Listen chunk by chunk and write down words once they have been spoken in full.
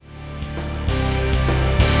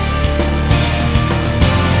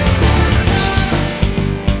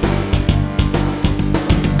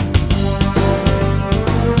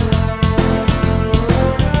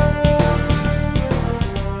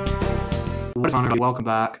Welcome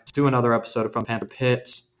back to another episode from Panther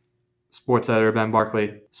Pit. Sports editor Ben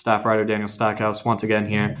Barkley, staff writer Daniel Stackhouse, once again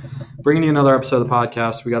here, bringing you another episode of the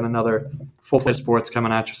podcast. We got another full play of sports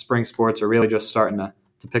coming at you. Spring sports are really just starting to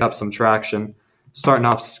pick up some traction. Starting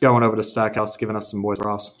off, going over to Stackhouse, giving us some boys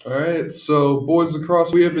lacrosse. All right, so boys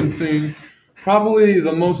lacrosse, we have been seeing probably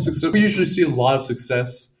the most success. We usually see a lot of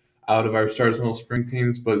success out of our Stars Mill spring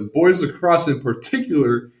teams, but boys lacrosse in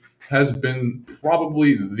particular has been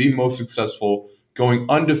probably the most successful, going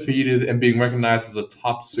undefeated and being recognized as a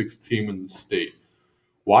top 6 team in the state.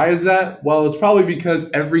 Why is that? Well, it's probably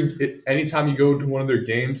because anytime you go to one of their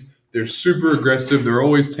games, they're super aggressive. They're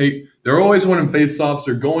always winning faceoffs.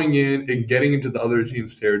 They're going in and getting into the other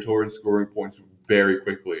team's territory and scoring points very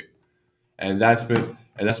quickly, and that's been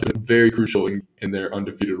very crucial in their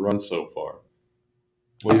undefeated run so far.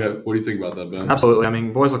 What do you think about that, Ben? Absolutely. I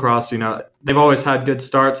mean, boys lacrosse, they've always had good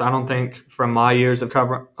starts. I don't think from my years of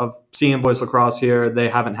seeing boys lacrosse here, they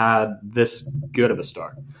haven't had this good of a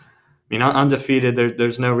start. I mean, undefeated,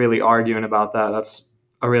 there's no really arguing about that. That's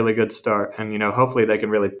a really good start. And, hopefully they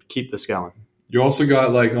can really keep this going. You also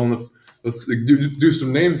got, let's do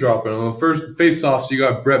some name dropping. On the first face-offs, you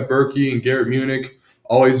got Brett Berkey and Garrett Munich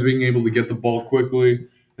always being able to get the ball quickly.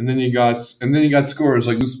 And then you got scorers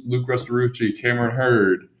like Luke Restorucci, Cameron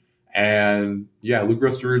Hurd, and Luke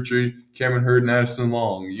Restorucci, Cameron Hurd, and Addison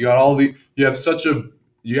Long. You have such a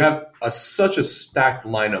stacked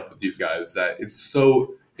lineup with these guys that it's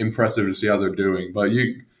so impressive to see how they're doing. But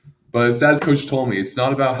it's, as Coach told me, it's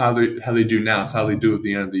not about how they do now. It's how they do at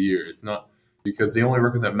the end of the year. It's not, because the only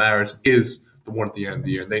record that matters is the one at the end of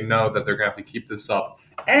the year. They know that they're going to have to keep this up,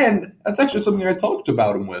 and that's actually something I talked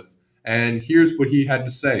about him with. And here's what he had to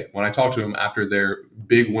say when I talked to him after their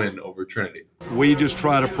big win over Trinity. We just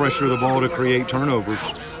try to pressure the ball to create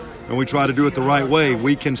turnovers, and we try to do it the right way.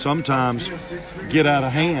 We can sometimes get out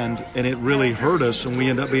of hand, and it really hurt us, and we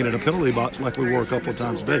end up being in a penalty box like we were a couple of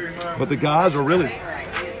times a day. But the guys are really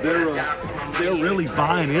they're really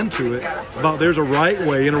buying into it about there's a right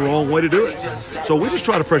way and a wrong way to do it. So we just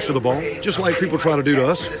try to pressure the ball, just like people try to do to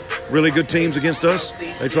us. Really good teams against us,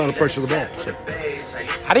 they try to pressure the ball. So.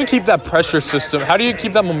 How do you keep that pressure system? How do you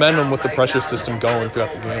keep that momentum with the pressure system going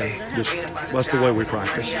throughout the game? That's the way we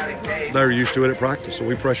practice. They're used to it at practice, so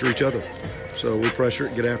we pressure each other. So we pressure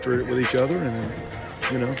it, get after it with each other, and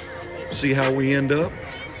then, see how we end up,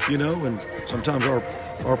 and sometimes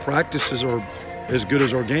our practices are as good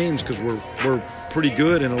as our games because we're pretty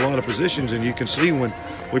good in a lot of positions, and you can see when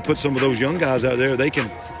we put some of those young guys out there, they can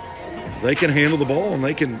handle the ball, and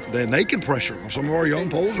they can pressure. Some of our young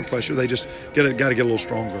poles are pressure. They just got to get a little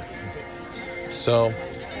stronger. So,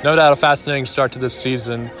 no doubt a fascinating start to this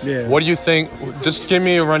season. Yeah. What do you think? Just give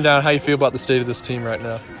me a rundown how you feel about the state of this team right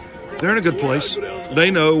now. They're in a good place.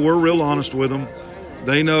 They know we're real honest with them.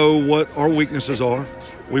 They know what our weaknesses are.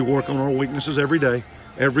 We work on our weaknesses every day.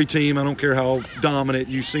 Every team, I don't care how dominant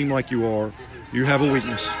you seem like you are, you have a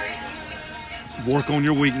weakness. Work on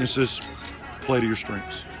your weaknesses, play to your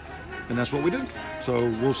strengths. And that's what we do. So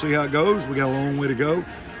we'll see how it goes. We got a long way to go.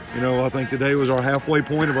 I think today was our halfway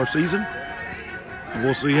point of our season. And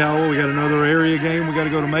we'll see how we got another area game. We got to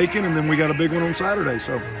go to Macon, and then we got a big one on Saturday.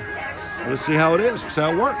 So let's see how it is. Let's see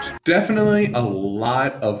how it works. Definitely a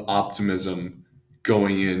lot of optimism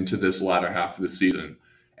going into this latter half of the season,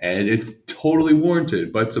 and it's totally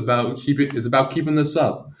warranted. But it's about keeping this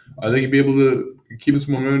up. Are they going to be able to keep this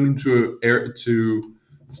momentum to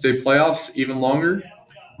state playoffs even longer?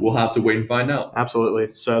 We'll have to wait and find out.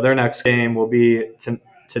 Absolutely. So their next game will be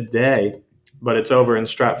today, but it's over in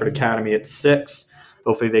Stratford Academy at 6.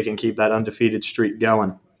 Hopefully they can keep that undefeated streak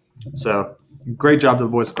going. So great job to the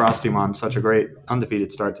boys lacrosse team on such a great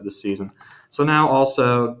undefeated start to the season. So now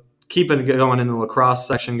also keeping it going in the lacrosse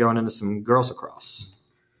section, going into some girls lacrosse.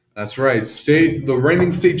 That's right. The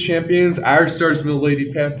reigning state champions, our Stars Mill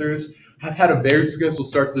Lady Panthers, have had a very successful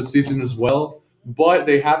start to the season as well, but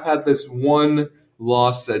they have had this one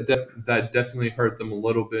loss that definitely hurt them a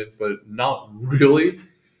little bit, but not really.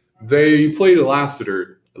 They played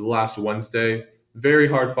Lassiter last Wednesday. Very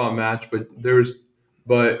hard-fought match, but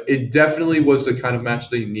it definitely was the kind of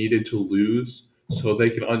match they needed to lose so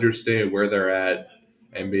they can understand where they're at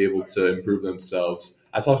and be able to improve themselves.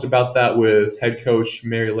 I talked about that with head coach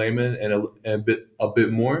Mary Lehman and a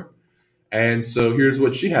bit more. And so here's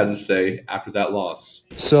what she had to say after that loss.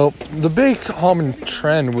 So the big common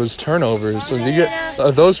trend was turnovers. So you get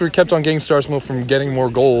those who kept on getting Stars Mill from getting more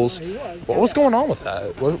goals. What was going on with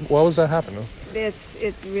that? What was that happening?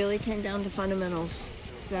 It's really came down to fundamentals.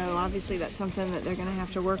 So obviously that's something that they're going to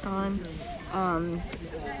have to work on.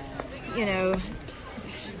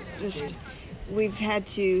 We've had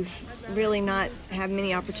to really not have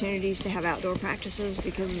many opportunities to have outdoor practices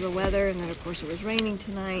because of the weather, and then of course it was raining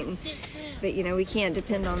tonight. But we can't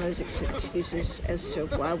depend on those excuses as to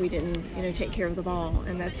why we didn't take care of the ball,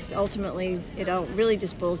 and that's ultimately it. All really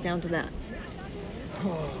just boils down to that.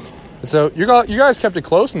 So you guys kept it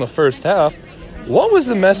close in the first half. What was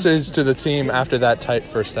the message to the team after that tight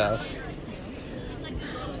first half?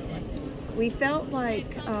 We felt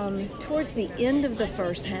like towards the end of the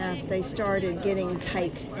first half, they started getting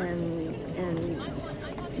tight and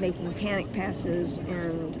making panic passes,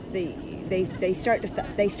 and they started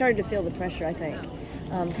to feel the pressure, I think,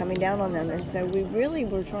 coming down on them. And so we really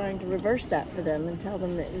were trying to reverse that for them and tell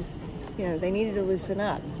them that it was, they needed to loosen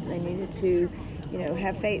up. They needed to,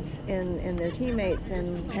 have faith in their teammates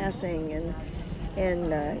and passing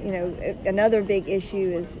and another big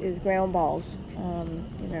issue is ground balls.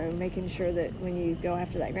 Making sure that when you go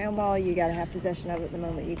after that ground ball, you got to have possession of it the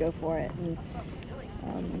moment you go for it.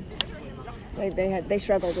 And they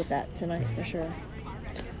struggled with that tonight for sure.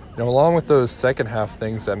 Along with those second half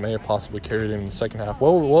things that may have possibly carried in the second half,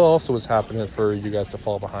 what also was happening for you guys to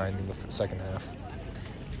fall behind in the second half?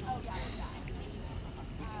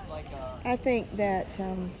 I think that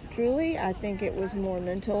truly, I think it was more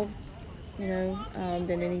mental.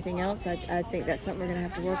 Than anything else. I think that's something we're going to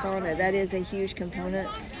have to work on. That is a huge component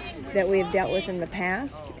that we have dealt with in the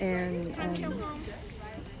past, and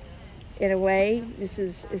in a way, this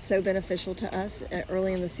is so beneficial to us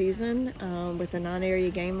early in the season with a non-area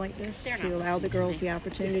game like this to allow the girls the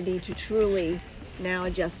opportunity to truly now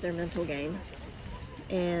adjust their mental game.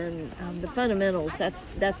 And the fundamentals,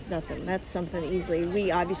 that's nothing. That's something easily.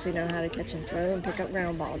 We obviously know how to catch and throw and pick up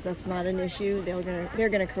ground balls. That's not an issue. They're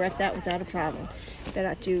gonna correct that without a problem. But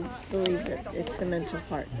I do believe that it's the mental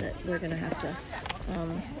part that we're gonna have to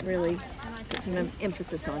really put some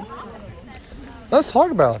emphasis on. Let's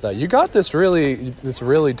talk about that. You got this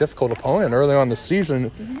really difficult opponent early on in the season.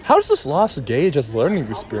 Mm-hmm. How does this loss gauge as a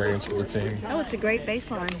learning experience for the team? Oh, it's a great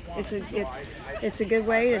baseline. It's a good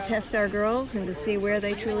way to test our girls and to see where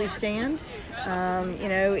they truly stand.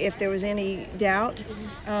 If there was any doubt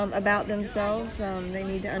about themselves, they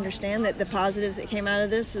need to understand that the positives that came out of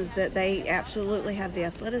this is that they absolutely have the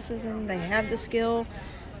athleticism, they have the skill.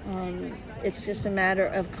 It's just a matter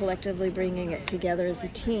of collectively bringing it together as a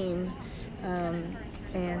team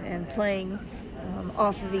and playing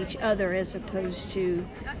off of each other as opposed to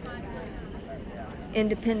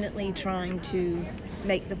independently trying to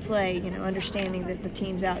make the play, understanding that the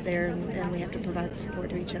team's out there and we have to provide support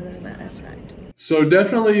to each other in that aspect. So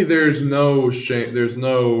definitely there's no shame, there's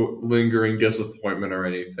no lingering disappointment or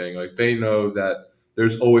anything. Like, they know that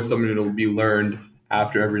there's always something that'll be learned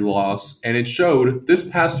after every loss. And it showed this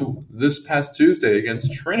past Tuesday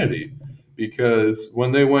against Trinity, because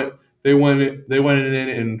when they went in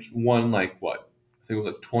and won, like, what? I think it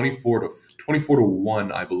was like 24 to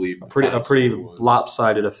 1, I believe. A pretty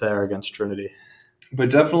lopsided affair against Trinity. But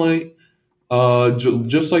definitely,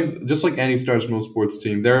 just like any Stars Mill sports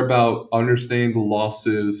team, they're about understanding the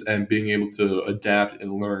losses and being able to adapt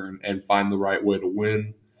and learn and find the right way to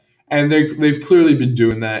win. And they've clearly been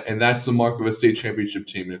doing that, and that's the mark of a state championship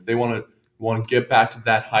team. And if they want to get back to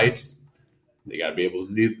that height, they got to be able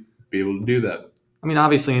to do that. I mean,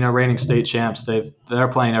 obviously, reigning state champs, they're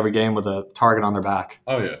playing every game with a target on their back.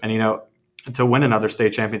 Oh yeah, and to win another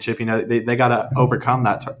state championship, they got to overcome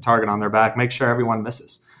that target on their back, make sure everyone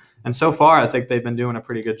misses. And so far, I think they've been doing a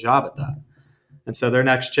pretty good job at that. And so their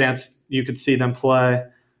next chance, you could see them play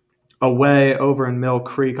away over in Mill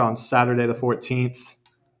Creek on Saturday the 14th.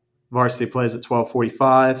 Varsity plays at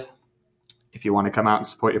 12:45. If you want to come out and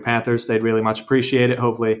support your Panthers, they'd really much appreciate it.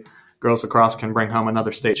 Hopefully, girls lacrosse can bring home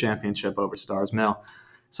another state championship over Stars Mill.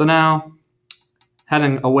 So now,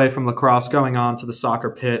 heading away from lacrosse, going on to the soccer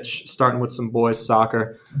pitch, starting with some boys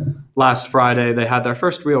soccer. Last Friday, they had their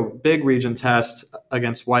first real big region test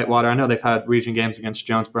against Whitewater. I know they've had region games against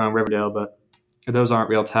Jonesboro and Riverdale, but those aren't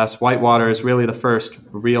real tests. Whitewater is really the first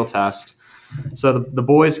real test. So the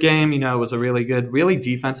boys game, was a really good, really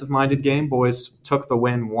defensive-minded game. Boys took the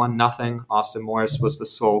win 1-0. Austin Morris was the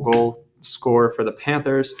sole goal scorer for the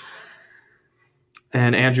Panthers.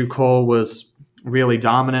 And Andrew Cole was really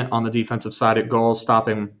dominant on the defensive side at goal,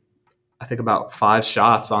 stopping, I think, about 5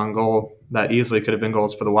 shots on goal that easily could have been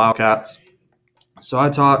goals for the Wildcats. So I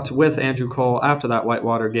talked with Andrew Cole after that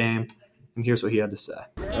Whitewater game, And here's what he had to say.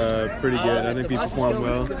 Pretty good. I think we performed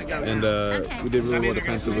well, and we did really well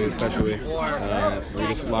defensively, especially. We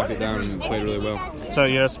just locked it down and played really well.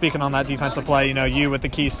 So, speaking on that defensive play, you with the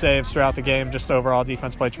key saves throughout the game, just overall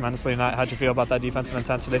defense played tremendously tonight. How'd you feel about that defensive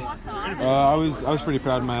intensity? I was pretty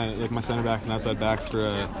proud of my center backs and outside backs for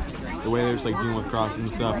the way they were just dealing with crosses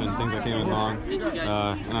and stuff and things that came in long.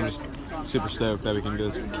 And I'm just super stoked that we can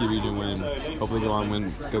get this key region win, hopefully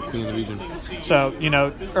go clean the region. So,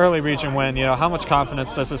 early region win, how much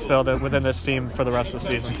confidence does this build within this team for the rest of the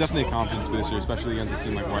season? It's definitely a confidence booster, especially against a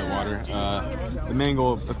team like Whitewater. The main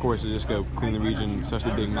goal, of course, is just go clean the region,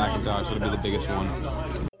 especially being McIntosh. It'll be the biggest one.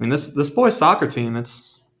 I mean, this boys soccer team,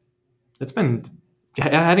 it's been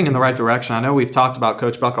heading in the right direction. I know we've talked about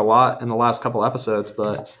Coach Buck a lot in the last couple episodes,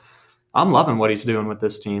 but I'm loving what he's doing with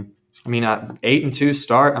this team. I mean, 8-2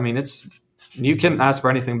 start. I mean, you couldn't ask for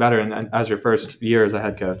anything better as your first year as a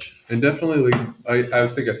head coach. And definitely, I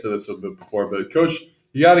think I said this a bit before, but Coach,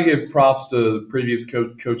 you got to give props to the previous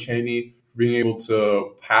Coach Haney for being able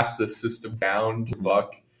to pass the system down to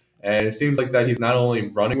Buck. And it seems like that he's not only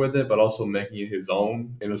running with it, but also making it his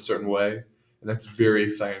own in a certain way. And that's very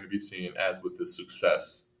exciting to be seen as with this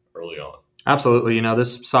success early on. Absolutely.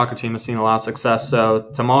 This soccer team has seen a lot of success. So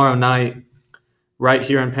tomorrow night, right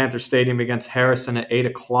here in Panther Stadium against Harrison at 8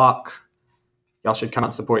 o'clock, y'all should come out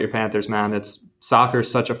and support your Panthers, man. Soccer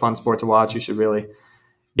is such a fun sport to watch. You should really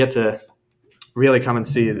get to really come and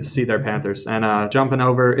see their Panthers. And jumping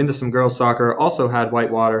over into some girls soccer, also had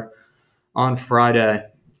Whitewater on Friday.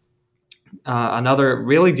 Another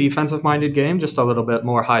really defensive-minded game, just a little bit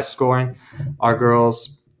more high scoring. Our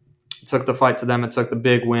girls took the fight to them and took the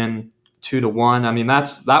big win 2-1. I mean,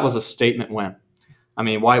 that was a statement win. I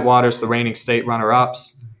mean, Whitewater's the reigning state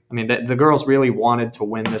runner-ups. I mean, the girls really wanted to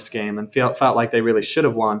win this game and felt like they really should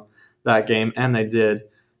have won that game, and they did.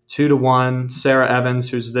 2-1. Sarah Evans,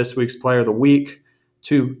 who's this week's Player of the Week,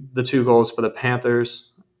 the 2 goals for the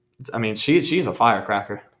Panthers. I mean, she's a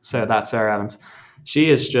firecracker. Sarah Evans. She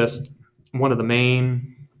is just one of the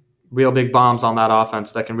main real big bombs on that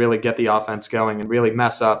offense that can really get the offense going and really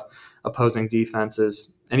mess up opposing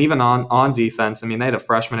defenses. And even on defense, I mean, they had a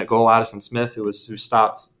freshman at goal, Addison Smith, who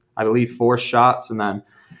stopped, I believe, 4 shots, and then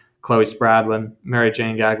Chloe Spradlin, Mary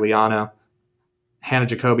Jane Gagliano, Hannah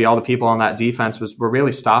Jacoby, all the people on that defense were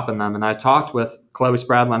really stopping them. And I talked with Chloe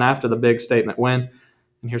Spradlin after the big statement win,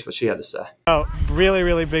 and here's what she had to say. Oh, really,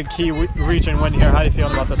 really big key region win here. How do you feel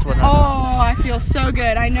about this win? I feel so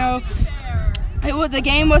good. I know the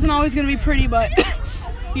game wasn't always going to be pretty, but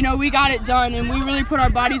we got it done, and we really put our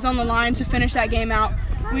bodies on the line to finish that game out.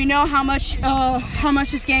 We know how much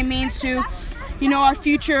this game means to our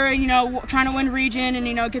future, trying to win region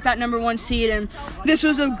and get that number 1 seed, and this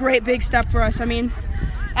was a great big step for us. I mean,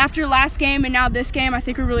 after last game and now this game, I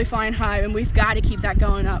think we're really flying high, and we've got to keep that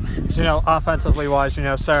going up. So, offensively wise,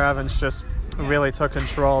 Sarah Evans just really took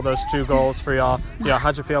control of those 2 goals for y'all.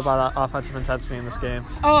 How'd you feel about that offensive intensity in this game?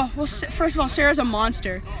 Oh, well, first of all, Sarah's a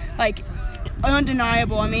monster,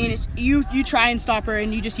 undeniable. I mean, you try and stop her,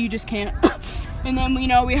 and you just can't. And then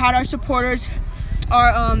we had our supporters,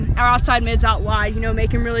 our outside mids out wide,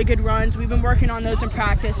 making really good runs. We've been working on those in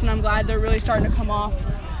practice, and I'm glad they're really starting to come off.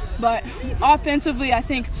 But offensively, I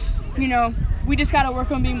think, we just got to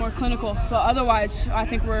work on being more clinical. But otherwise, I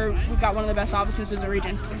think we've got one of the best offenses in the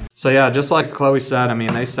region. So, yeah, just like Chloe said, I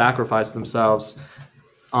mean, they sacrificed themselves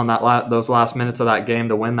on those last minutes of that game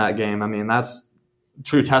to win that game. I mean, that's a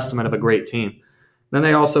true testament of a great team. Then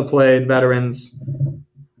they also played veterans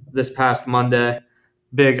this past Monday.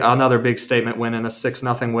 Another big statement win in a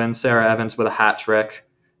 6-0 win. Sarah Evans with a hat trick.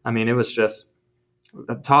 I mean, it was just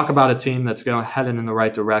talk about a team that's heading in the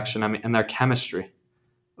right direction. I mean, and their chemistry.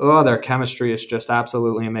 Their chemistry is just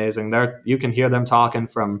absolutely amazing. You can hear them talking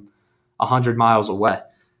from 100 miles away.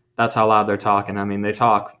 That's how loud they're talking. I mean, they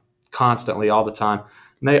talk constantly all the time.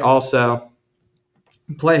 And they also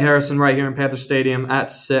play Harrison right here in Panther Stadium at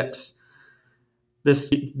 6. This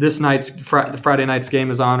Friday night's game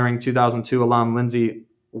is honoring 2002 alum Lindsay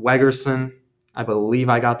Wegerson. I believe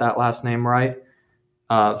I got that last name right.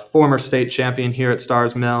 Former state champion here at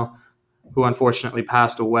Stars Mill, who unfortunately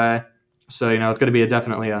passed away. So, it's going to be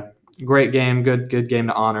definitely a great game, good game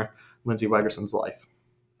to honor Lindsay Wegerson's life.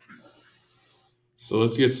 So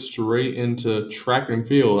let's get straight into track and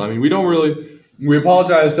field. I mean, we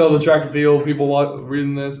apologize to all the track and field people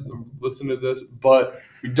listen to this, but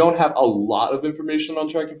we don't have a lot of information on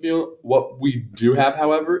track and field. What we do have,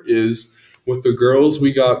 however, is with the girls,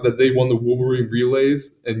 we got that they won the Wolverine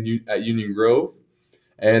relays at Union Grove,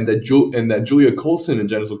 and that Julia Colson and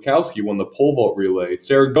Jenna Zolkowski won the pole vault relay.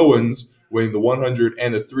 Sarah Goins winning the 100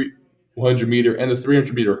 and the 100 meter and the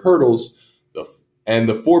 300 meter hurdles. And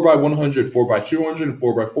the 4x100, 4x200, and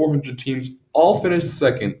 4x400 teams all finished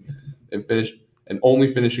second and only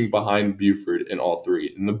finishing behind Buford in all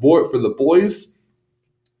three. And for the boys,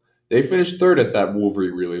 they finished third at that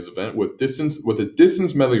Wolverine Relays event with a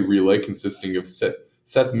distance medley relay consisting of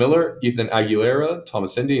Seth Miller, Ethan Aguilera,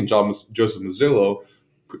 Thomas Hendy, and Joseph Mazzillo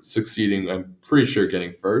succeeding, I'm pretty sure,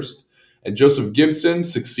 getting first. And Joseph Gibson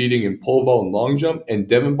succeeding in pole vault and long jump, and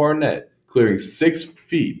Devin Barnett clearing 6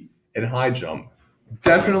 feet in high jump.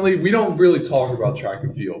 Definitely, we don't really talk about track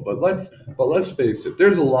and field, but let's face it,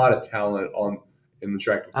 there's a lot of talent in the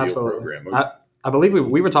track and field Absolutely. program. I believe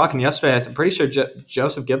we were talking yesterday. I'm pretty sure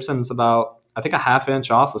Joseph Gibson's about, I think, a half inch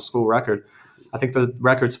off the school record. I think the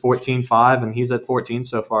record's 14.5, and he's at 14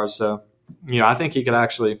 so far. So, I think he could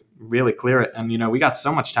actually really clear it. And, we got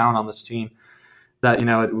so much talent on this team that,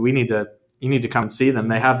 you need to come and see them.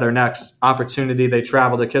 They have their next opportunity. They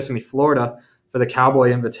travel to Kissimmee, Florida for the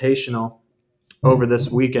Cowboy Invitational over this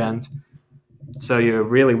weekend. So you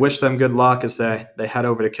really wish them good luck as they head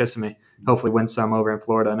over to Kissimmee, hopefully win some over in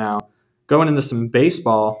Florida now. Going into some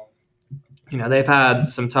baseball, they've had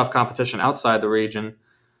some tough competition outside the region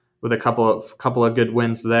with a couple of good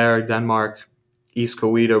wins there, Denmark, East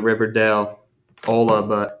Coweta, Riverdale, Ola,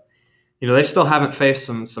 but they still haven't faced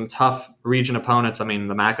some tough region opponents. I mean,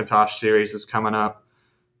 the McIntosh series is coming up.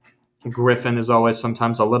 Griffin is always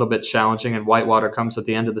sometimes a little bit challenging, and Whitewater comes at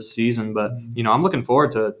the end of the season. But, I'm looking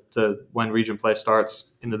forward to when region play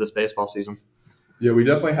starts into this baseball season. Yeah, we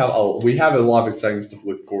definitely have a lot of exciting stuff to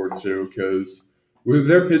look forward to because with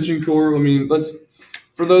their pitching core,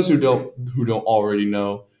 for those who don't already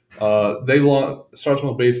know,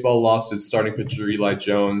 Starsville Baseball lost its starting pitcher Eli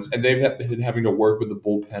Jones, and they've been having to work with the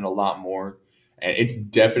bullpen a lot more, and it's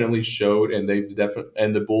definitely showed. And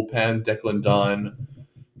and the bullpen, Declan Dunn,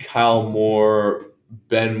 Kyle Moore,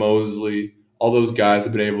 Ben Mosley, all those guys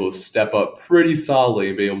have been able to step up pretty solidly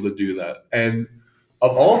and be able to do that. And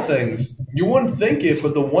of all things, you wouldn't think it,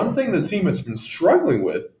 but the one thing the team has been struggling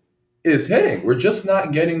with is hitting. We're just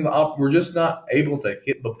not getting we're just not able to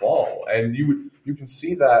hit the ball, and you can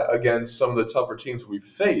see that against some of the tougher teams we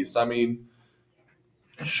face. I mean,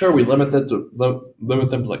 sure, we limit them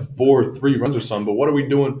to like 4 or 3 runs or something, but what are we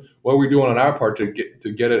doing? What are we doing on our part to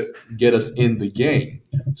get us in the game?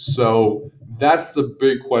 So that's the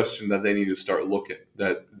big question that they need to start looking.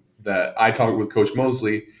 That I talked with Coach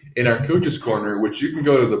Mosley in our Coaches Corner, which you can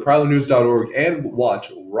go to theproudlynews.org and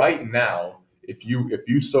watch right now if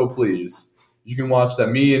you so please. You can watch that.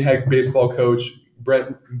 Me and head baseball coach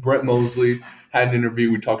Brent Mosley had an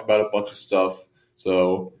interview. We talked about a bunch of stuff.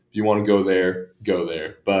 So if you want to go there, go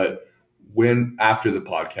there. But when after the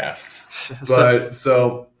podcast. But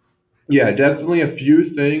so yeah, definitely a few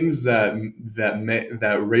things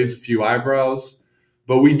that raise a few eyebrows.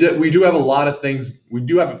 But we do have a lot of things. We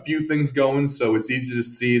do have a few things going, so it's easy to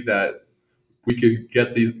see that we could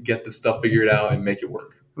get this stuff figured out and make it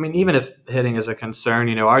work. I mean, even if hitting is a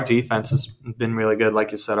concern, our defense has been really good.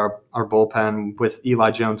 Like you said, our bullpen with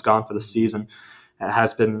Eli Jones gone for the season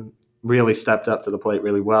has been really stepped up to the plate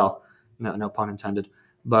really well. No pun intended.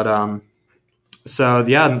 But so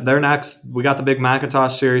yeah, they're next. We got the big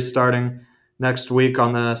McIntosh series starting next week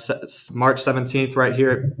on the March 17th right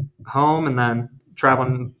here at home, and then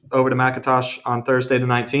traveling over to McIntosh on Thursday the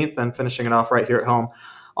 19th, and finishing it off right here at home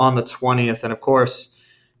on the 20th. And of course,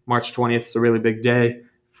 March 20th is a really big day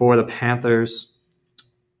for the Panthers.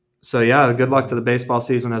 So yeah, good luck to the baseball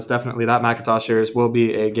season, as definitely that McIntosh series will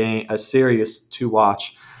be a series to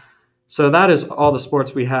watch. So that is all the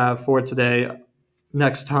sports we have for today.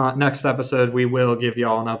 Next episode, we will give you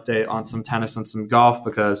all an update on some tennis and some golf,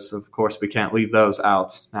 because of course we can't leave those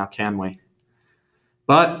out now, can we?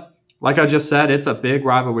 But like I just said, it's a big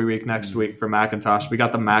rivalry week next week for McIntosh. We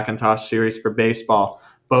got the McIntosh series for baseball.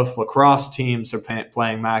 Both lacrosse teams are playing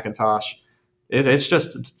McIntosh. It's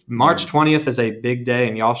just March 20th is a big day,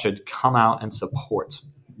 and y'all should come out and support.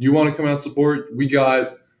 You want to come out and support? We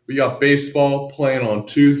got baseball playing on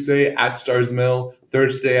Tuesday at Stars Mill,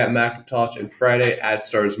 Thursday at McIntosh, and Friday at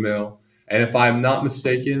Stars Mill. And if I'm not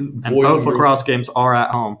mistaken, both lacrosse games are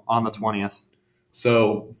at home on the 20th.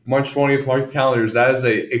 So March 20th, mark your calendars. That's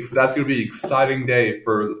going to be an exciting day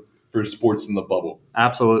for sports in the bubble.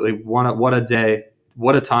 Absolutely. What a day.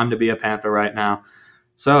 What a time to be a Panther right now.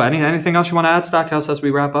 So anything else you want to add, Stackhouse, as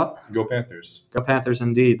we wrap up? Go Panthers. Go Panthers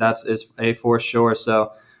indeed. That is a for sure.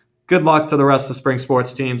 So good luck to the rest of the spring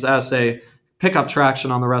sports teams as they pick up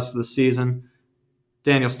traction on the rest of the season.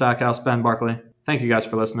 Daniel Stackhouse, Ben Barkley, thank you guys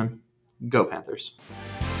for listening. Go Panthers.